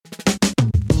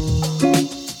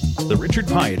The Richard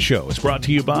Pyatt Show is brought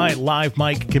to you by Live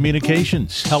Mic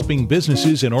Communications, helping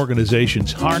businesses and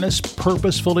organizations harness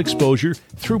purposeful exposure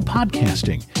through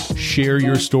podcasting. Share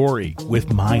your story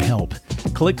with my help.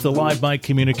 Click the Live Mic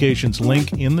Communications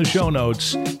link in the show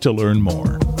notes to learn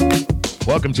more.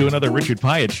 Welcome to another Richard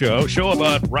Pyatt show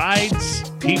about rides,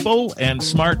 people, and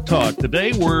smart talk.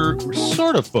 Today we're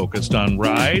sort of focused on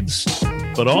rides,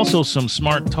 but also some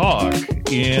smart talk.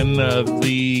 In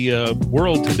the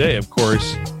world today, of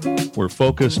course, we're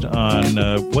focused on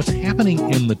what's happening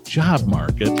in the job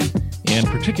market, and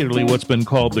particularly what's been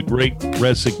called the Great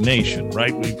Resignation,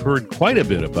 right? We've heard quite a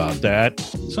bit about that.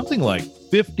 Something like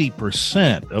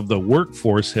 50% of the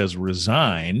workforce has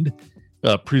resigned,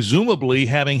 presumably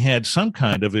having had some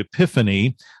kind of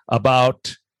epiphany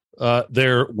about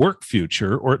their work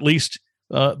future, or at least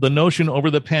the notion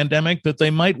over the pandemic that they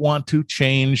might want to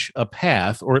change a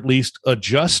path or at least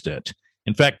adjust it.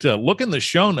 In fact, look in the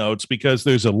show notes because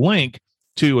there's a link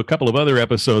to a couple of other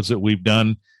episodes that we've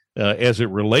done as it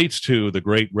relates to the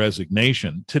Great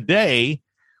Resignation. Today,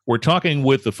 we're talking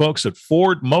with the folks at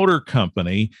Ford Motor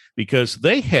Company because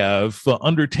they have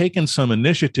undertaken some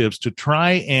initiatives to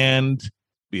try and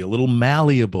be a little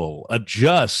malleable,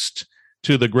 adjust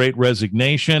to the Great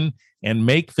Resignation, and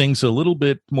make things a little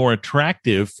bit more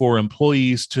attractive for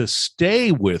employees to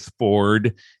stay with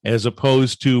Ford as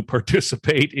opposed to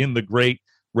participate in the Great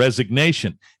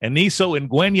Resignation. Aniso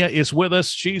Nguyen is with us.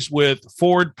 She's with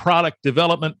Ford Product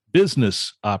Development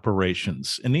Business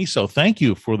Operations. Aniso, thank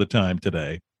you for the time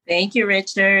today. Thank you,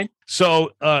 Richard. So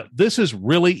this is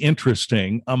really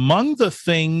interesting. Among the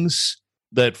things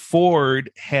that Ford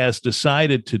has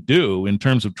decided to do in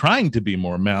terms of trying to be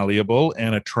more malleable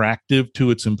and attractive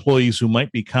to its employees who might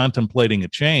be contemplating a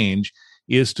change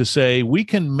is to say we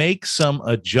can make some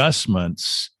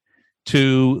adjustments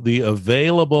to the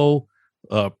available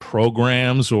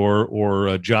programs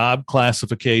or job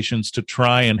classifications to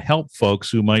try and help folks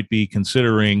who might be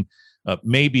considering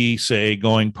maybe, say,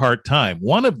 going part-time.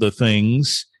 One of the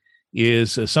things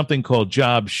is something called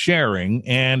job sharing.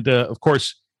 And of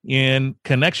course, in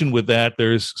connection with that,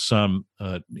 there's some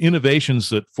innovations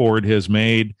that Ford has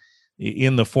made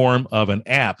in the form of an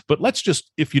app. But let's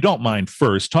just, if you don't mind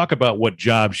first, talk about what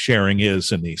job sharing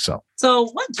is, Aniso. So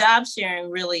what job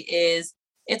sharing really is,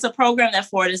 it's a program that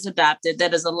Ford has adopted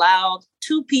that has allowed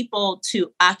two people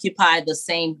to occupy the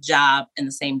same job in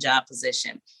the same job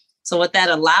position. So what that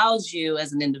allows you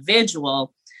as an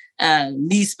individual,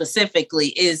 me specifically,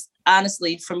 is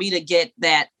honestly, for me to get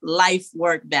that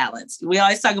life-work balance. We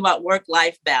always talk about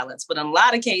work-life balance, but in a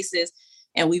lot of cases,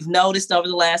 and we've noticed over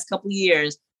the last couple of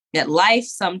years, that life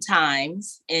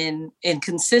sometimes and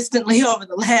consistently over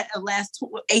the last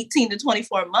 18 to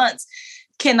 24 months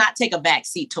cannot take a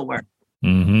backseat to work.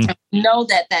 Mm-hmm. We know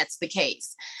that that's the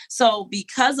case. So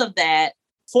because of that,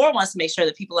 Ford wants to make sure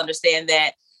that people understand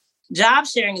that job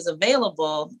sharing is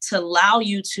available to allow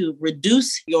you to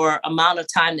reduce your amount of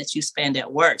time that you spend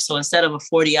at work. So instead of a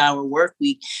 40-hour work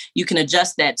week, you can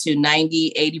adjust that to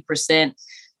 90, 80%,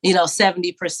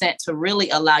 70% to really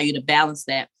allow you to balance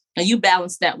that. And you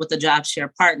balance that with a job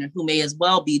share partner who may as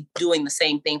well be doing the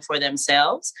same thing for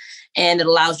themselves. And it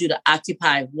allows you to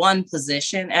occupy one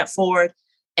position at Ford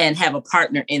and have a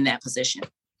partner in that position.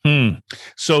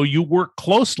 So you work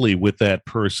closely with that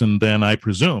person then, I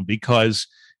presume, because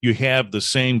you have the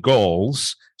same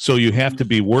goals, so you have to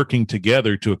be working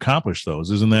together to accomplish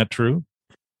those. Isn't that true?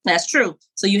 That's true.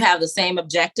 So you have the same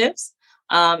objectives,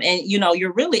 and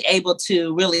you're really able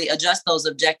to really adjust those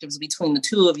objectives between the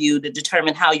two of you to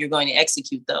determine how you're going to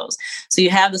execute those. So you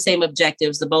have the same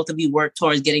objectives. The both of you work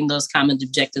towards getting those common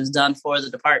objectives done for the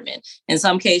department. In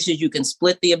some cases, you can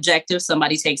split the objectives.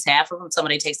 Somebody takes half of them,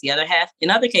 somebody takes the other half.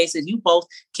 In other cases, you both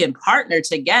can partner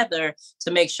together to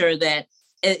make sure that,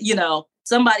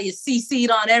 somebody is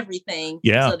CC'd on everything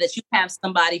so that you have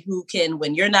somebody who can,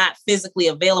 when you're not physically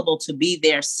available to be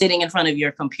there sitting in front of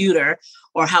your computer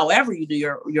or however you do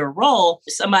your role,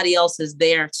 somebody else is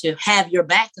there to have your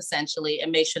back essentially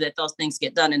and make sure that those things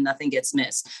get done and nothing gets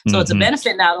missed. So it's a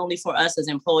benefit not only for us as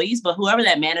employees, but whoever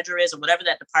that manager is or whatever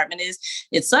that department is.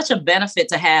 It's such a benefit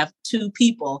to have two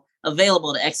people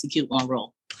available to execute one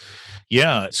role.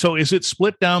 Yeah. So is it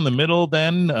split down the middle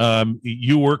then?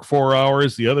 You work 4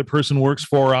 hours, the other person works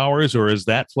 4 hours, or is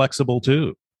that flexible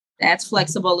too? That's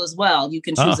flexible as well. You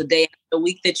can choose a day of the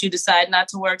week that you decide not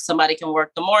to work. Somebody can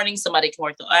work the morning, somebody can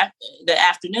work the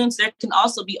afternoons. There can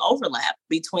also be overlap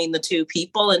between the two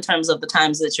people in terms of the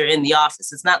times that you're in the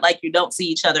office. It's not like you don't see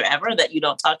each other ever, that you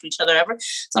don't talk to each other ever.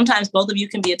 Sometimes both of you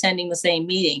can be attending the same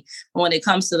meeting. When it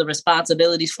comes to the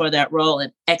responsibilities for that role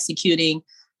and executing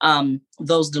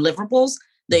those deliverables,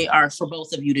 they are for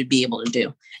both of you to be able to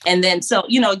do. And then, so,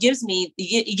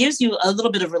 it gives you a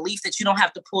little bit of relief that you don't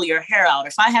have to pull your hair out.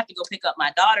 If I have to go pick up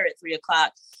my daughter at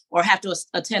 3:00 or have to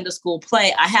attend a school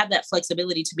play, I have that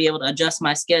flexibility to be able to adjust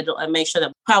my schedule and make sure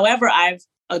that however I've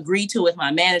agreed to with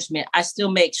my management, I still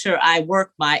make sure I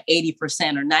work my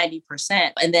 80% or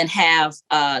 90% and then have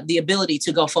the ability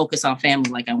to go focus on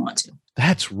family like I want to.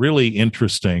 That's really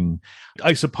interesting.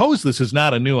 I suppose this is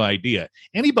not a new idea.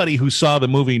 Anybody who saw the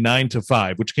movie 9 to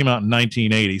 5, which came out in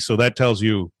 1980, so that tells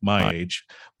you my age.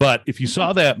 But if you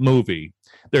saw that movie,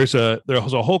 there's a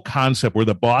whole concept where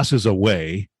the boss is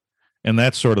away, and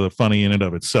that's sort of funny in and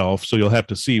of itself. So you'll have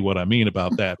to see what I mean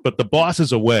about that. But the boss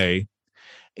is away.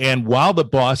 And while the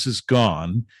boss is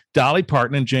gone, Dolly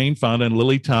Parton and Jane Fonda and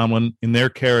Lily Tomlin in their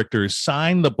characters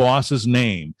sign the boss's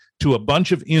name to a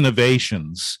bunch of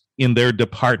innovations in their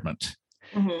department.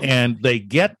 Mm-hmm. And they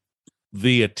get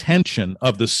the attention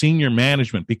of the senior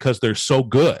management because they're so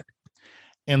good.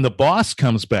 And the boss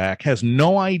comes back, has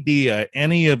no idea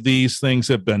any of these things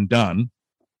have been done.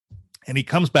 And he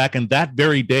comes back, and that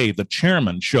very day, the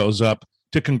chairman shows up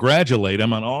to congratulate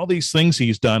him on all these things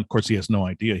he's done. Of course, he has no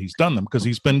idea he's done them because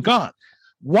he's been gone.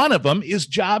 One of them is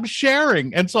job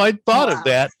sharing. And so I thought of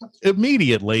that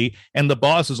immediately. And the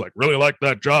boss is like, really like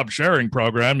that job sharing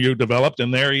program you developed.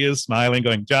 And there he is smiling,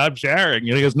 going, job sharing.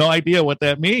 He has no idea what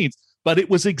that means. But it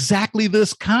was exactly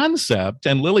this concept.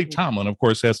 And Lily Tomlin, of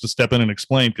course, has to step in and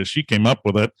explain because she came up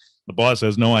with it. The boss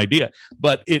has no idea.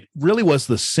 But it really was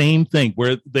the same thing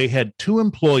where they had two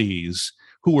employees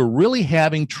who were really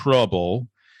having trouble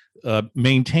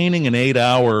maintaining an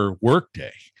 8-hour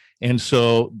workday. And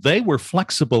so they were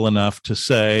flexible enough to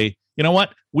say, you know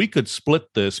what, we could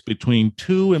split this between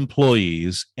two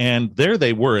employees. And there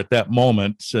they were at that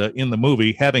moment in the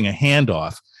movie having a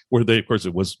handoff where they, of course,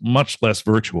 it was much less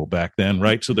virtual back then,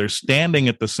 right? So they're standing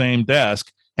at the same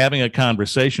desk having a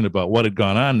conversation about what had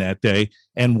gone on that day,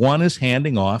 and one is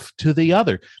handing off to the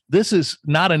other. This is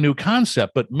not a new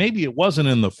concept, but maybe it wasn't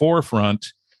in the forefront,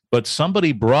 but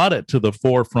somebody brought it to the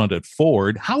forefront at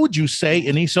Ford. How would you say,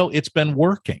 Aniso, it's been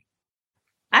working?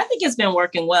 I think it's been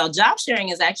working well. Job sharing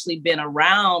has actually been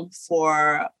around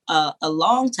for a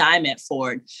long time at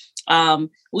Ford. In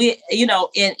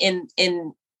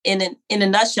a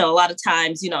nutshell, a lot of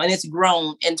times, and it's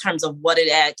grown in terms of what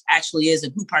it actually is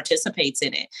and who participates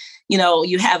in it.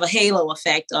 You have a halo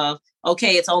effect of,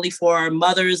 okay, it's only for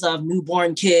mothers of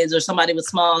newborn kids or somebody with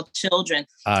small children.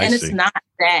 It's not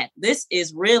that. This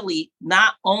is really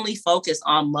not only focused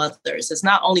on mothers. It's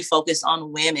not only focused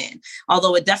on women,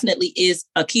 although it definitely is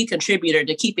a key contributor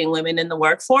to keeping women in the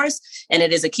workforce. And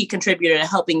it is a key contributor to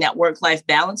helping that work-life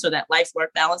balance or that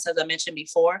life-work balance, as I mentioned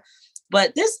before.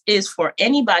 But this is for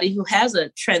anybody who has a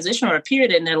transition or a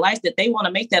period in their life that they want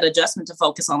to make that adjustment to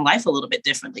focus on life a little bit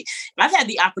differently. I've had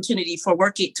the opportunity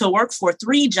to work for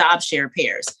 3 job share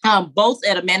pairs, both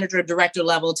at a manager, director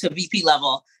level to VP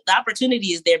level. The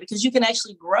opportunity is there because you can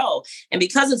actually grow. And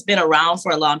because it's been around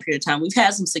for a long period of time, we've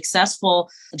had some successful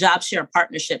job share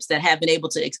partnerships that have been able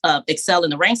to excel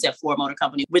in the ranks at Ford Motor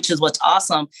Company, which is what's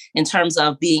awesome in terms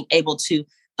of being able to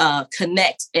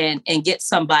connect and get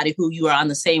somebody who you are on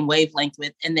the same wavelength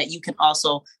with, and that you can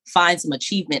also find some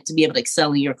achievement to be able to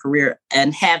excel in your career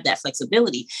and have that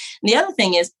flexibility. And the other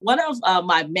thing is, one of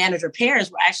my manager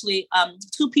pairs were actually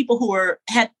 2 people who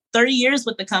had 30 years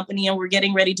with the company and were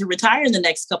getting ready to retire in the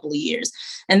next couple of years.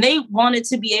 And they wanted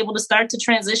to be able to start to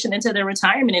transition into their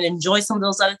retirement and enjoy some of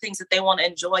those other things that they want to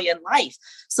enjoy in life.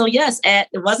 So yes, it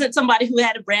wasn't somebody who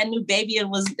had a brand new baby and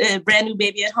was a brand new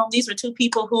baby at home. These were 2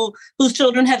 people whose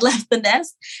children had left the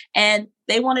nest, and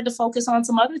they wanted to focus on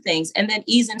some other things and then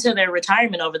ease into their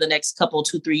retirement over the next couple,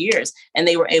 2-3 years. And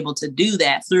they were able to do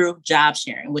that through job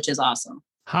sharing, which is awesome.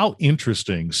 How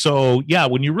interesting. So yeah,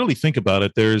 when you really think about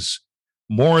it, there's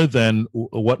more than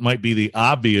what might be the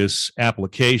obvious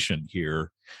application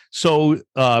here. So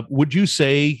would you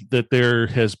say that there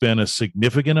has been a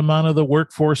significant amount of the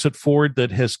workforce at Ford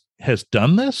that has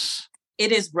done this?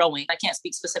 It is growing. I can't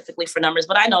speak specifically for numbers,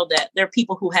 but I know that there are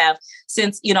people who have,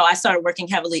 since, I started working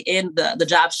heavily in the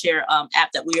job share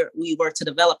app that we work to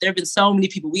develop. There have been so many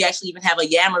people. We actually even have a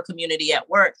Yammer community at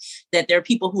work, that there are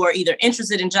people who are either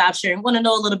interested in job sharing, want to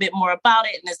know a little bit more about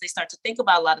it. And as they start to think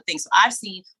about a lot of things, so I've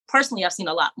seen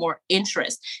a lot more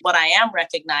interest. What I am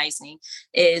recognizing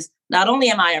is not only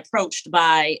am I approached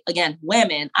by, again,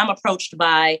 women, I'm approached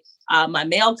by my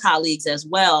male colleagues as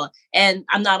well. And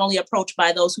I'm not only approached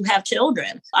by those who have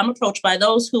children, I'm approached by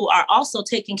those who are also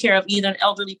taking care of either an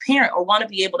elderly parent or want to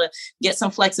be able to get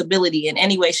some flexibility in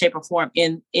any way, shape, or form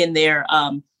in their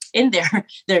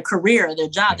career or their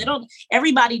job.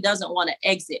 Everybody doesn't want to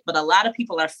exit, but a lot of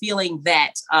people are feeling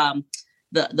that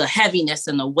the heaviness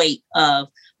and the weight of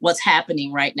what's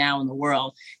happening right now in the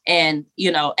world. And,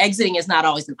 exiting is not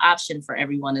always an option for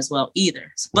everyone as well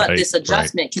either. But this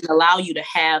adjustment can allow you to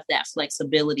have that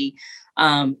flexibility,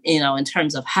 in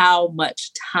terms of how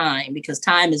much time, because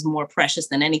time is more precious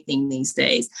than anything these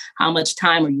days. How much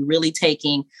time are you really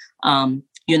taking,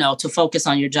 to focus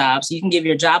on your job? So you can give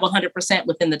your job 100%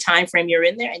 within the time frame you're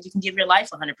in there, and you can give your life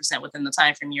 100% within the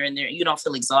time frame you're in there. You don't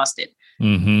feel exhausted.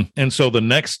 Mm-hmm. And so the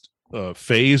next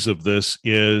phase of this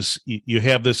is you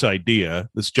have this idea,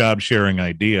 this job sharing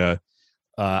idea.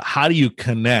 How do you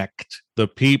connect the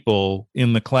people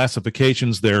in the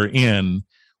classifications they're in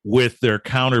with their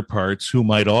counterparts who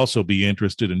might also be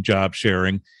interested in job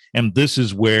sharing? And this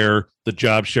is where the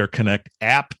Job Share Connect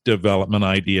app development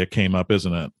idea came up,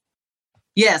 isn't it?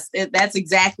 Yes, that's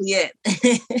exactly it.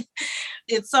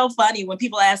 It's so funny when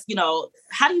people ask,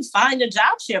 how do you find a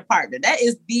job share partner? That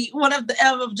is one of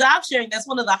job sharing. That's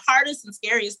one of the hardest and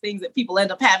scariest things that people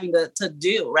end up having to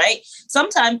do, right?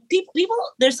 Sometimes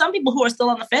there's some people who are still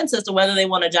on the fence as to whether they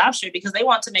want a job share because they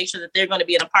want to make sure that they're going to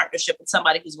be in a partnership with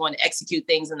somebody who's going to execute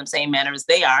things in the same manner as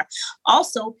they are.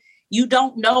 Also, you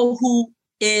don't know who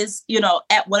is,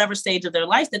 at whatever stage of their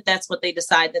life that's what they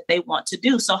decide that they want to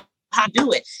do. So how to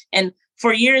do it? And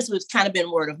for years, it's kind of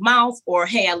been word of mouth or,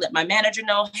 hey, I let my manager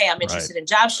know, hey, I'm interested in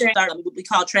job sharing. What we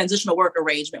call transitional work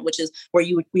arrangement, which is where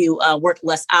you work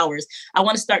less hours. I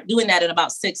want to start doing that in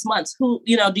about 6 months. Who,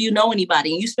 do you know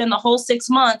anybody? And you spend the whole 6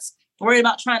 months worried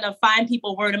about trying to find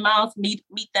people word of mouth, meet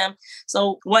them.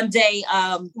 So one day,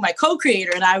 my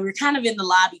co-creator and I were kind of in the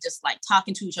lobby, just like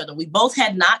talking to each other. We both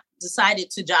had not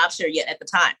decided to job share yet at the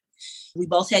time. We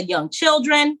both had young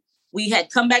children. We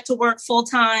had come back to work full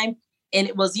time. And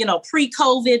it was,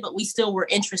 pre-COVID, but we still were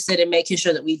interested in making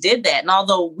sure that we did that. And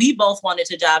although we both wanted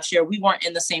to job share, we weren't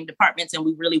in the same departments and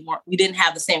we didn't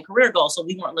have the same career goals. So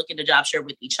we weren't looking to job share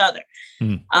with each other.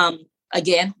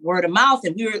 Again, word of mouth.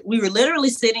 And we were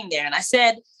literally sitting there and I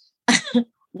said,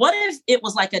 what if it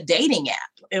was like a dating app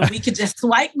and we could just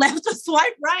swipe left or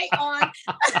swipe right on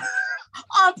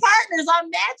partners, on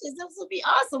matches? This would be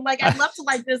awesome. Like, I'd love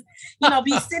to just,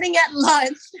 be sitting at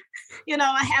lunch.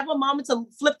 I have a moment to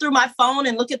flip through my phone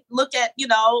and look at,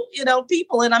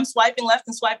 people, and I'm swiping left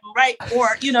and swiping right,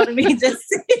 or, just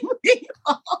seeing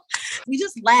people. We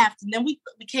just laughed. And then we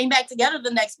came back together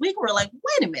the next week. We're like,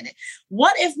 wait a minute,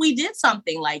 what if we did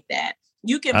something like that?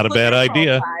 You can not put a bad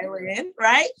idea in,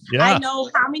 right? Yeah. I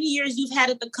know how many years you've had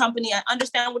at the company. I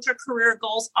understand what your career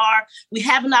goals are. We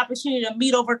have an opportunity to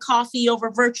meet over coffee,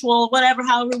 over virtual, whatever,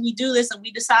 however we do this. And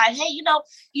we decide, hey,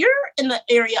 you're in the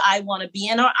area I want to be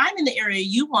in, or I'm in the area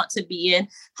you want to be in.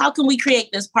 How can we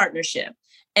create this partnership?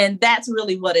 And that's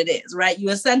really what it is, right? You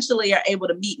essentially are able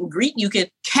to meet and greet. You can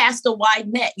cast a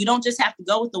wide net. You don't just have to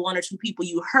go with the one or two people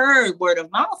you heard word of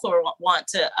mouth or want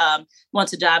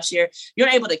to job share. You're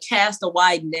able to cast a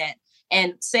wide net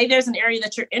and say there's an area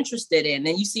that you're interested in,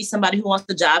 and you see somebody who wants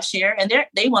to job share and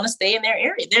they want to stay in their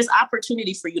area. There's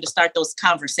opportunity for you to start those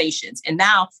conversations. And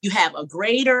now you have a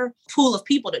greater pool of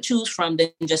people to choose from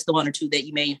than just the one or two that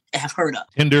you may have heard of.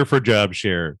 Tinder for job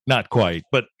share. Not quite,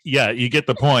 but yeah, you get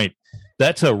the point.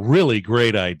 That's a really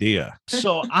great idea.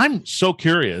 So I'm so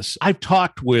curious. I've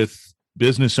talked with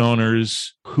business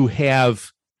owners who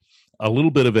have a little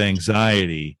bit of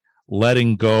anxiety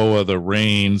letting go of the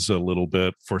reins a little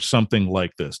bit for something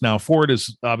like this. Now, Ford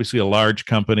is obviously a large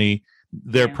company.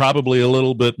 They're probably a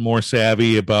little bit more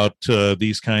savvy about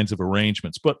these kinds of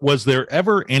arrangements. But was there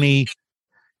ever any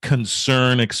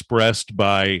concern expressed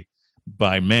by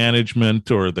management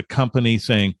or the company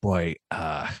saying, boy,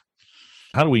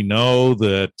 how do we know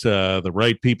that the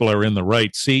right people are in the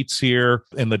right seats here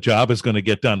and the job is going to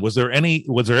get done? Was there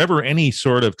ever any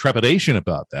sort of trepidation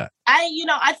about that?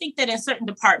 I think that in certain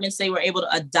departments they were able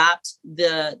to adopt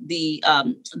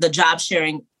the job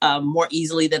sharing more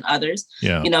easily than others.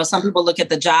 Yeah. Some people look at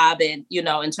the job and,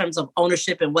 in terms of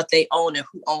ownership and what they own and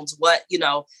who owns what,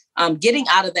 getting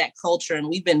out of that culture. And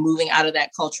we've been moving out of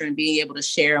that culture and being able to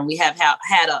share. And we have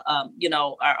had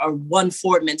a one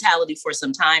Ford mentality for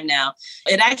some time now.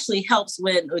 It actually helps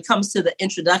when it comes to the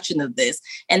introduction of this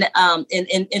and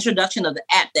introduction of the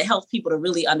app that helps people to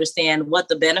really understand what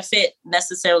the benefit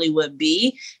necessarily would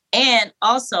be. And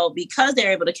also because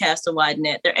they're able to cast a wide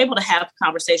net, they're able to have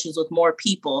conversations with more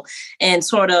people and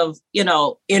sort of,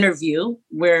 interview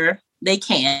where they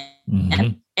can.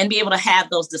 Mm-hmm. And be able to have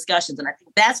those discussions. And I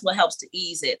think that's what helps to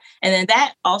ease it. And then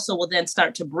that also will then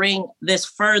start to bring this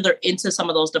further into some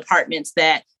of those departments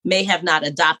that may have not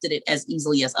adopted it as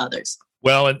easily as others.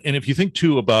 Well, and if you think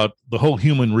too about the whole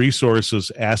human resources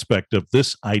aspect of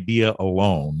this idea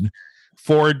alone,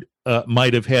 Ford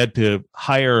might have had to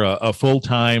hire a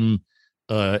full-time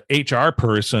HR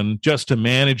person just to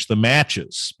manage the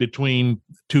matches between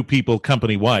two people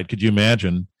company-wide. Could you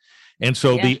imagine? And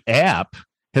so the app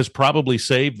has probably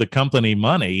saved the company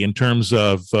money in terms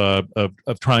of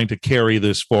trying to carry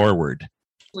this forward.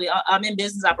 I'm in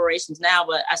business operations now,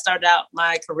 but I started out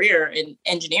my career in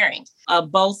engineering.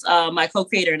 Both my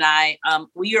co-creator and I,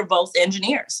 we are both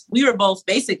engineers. We were both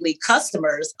basically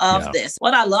customers of this.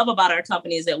 What I love about our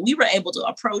company is that we were able to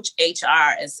approach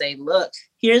HR and say, look,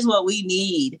 here's what we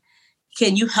need.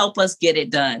 Can you help us get it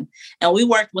done? And we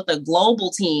worked with a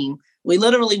global team. We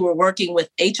literally were working with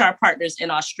HR partners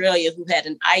in Australia who had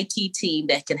an IT team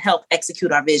that can help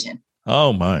execute our vision.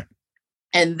 Oh, my.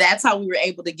 And that's how we were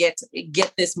able to get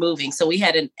this moving. So we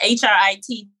had an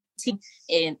HRIT team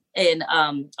in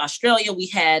Australia. We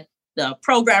had the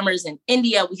programmers in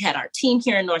India. We had our team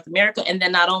here in North America. And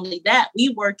then not only that, we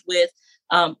worked with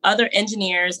other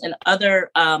engineers and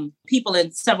other people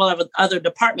in several other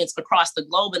departments across the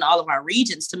globe in all of our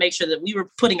regions to make sure that we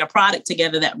were putting a product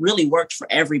together that really worked for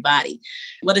everybody.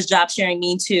 What does job sharing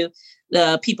mean to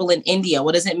the people in India?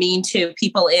 What does it mean to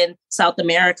people in South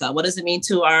America? What does it mean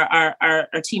to our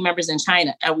team members in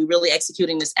China? Are we really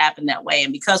executing this app in that way?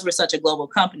 And because we're such a global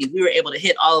company, we were able to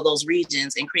hit all of those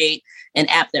regions and create an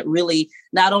app that really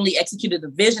not only executed the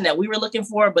vision that we were looking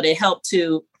for, but it helped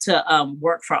to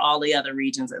work for all the other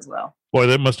regions as well. Boy,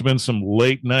 that must have been some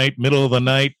late night, middle of the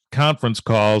night conference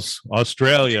calls.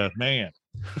 Australia, man.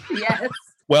 Yes.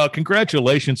 Well,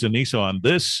 congratulations, Anissa, on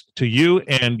this, to you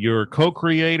and your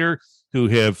co-creator, who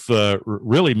have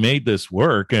really made this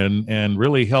work and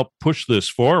really helped push this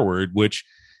forward, which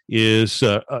is,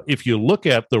 if you look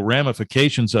at the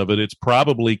ramifications of it, it's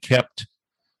probably kept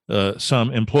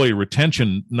some employee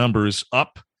retention numbers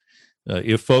up.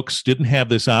 If folks didn't have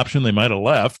this option, they might have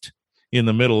left in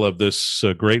the middle of this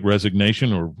great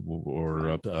resignation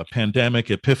or a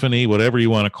pandemic epiphany, whatever you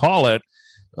want to call it.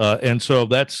 And so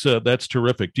that's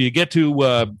terrific. Do you get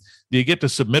to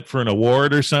submit for an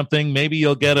award or something? Maybe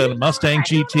you'll get a Mustang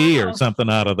GT or something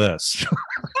out of this.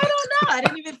 I don't know. I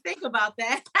didn't even think about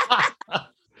that.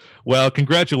 Well,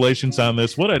 congratulations on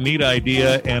this. What a neat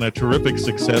idea and a terrific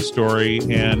success story,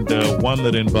 and one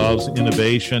that involves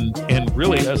innovation and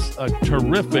really a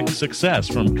terrific success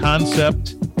from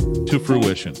concept to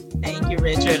fruition. Thank you,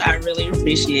 Richard. I really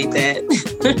appreciate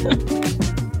that.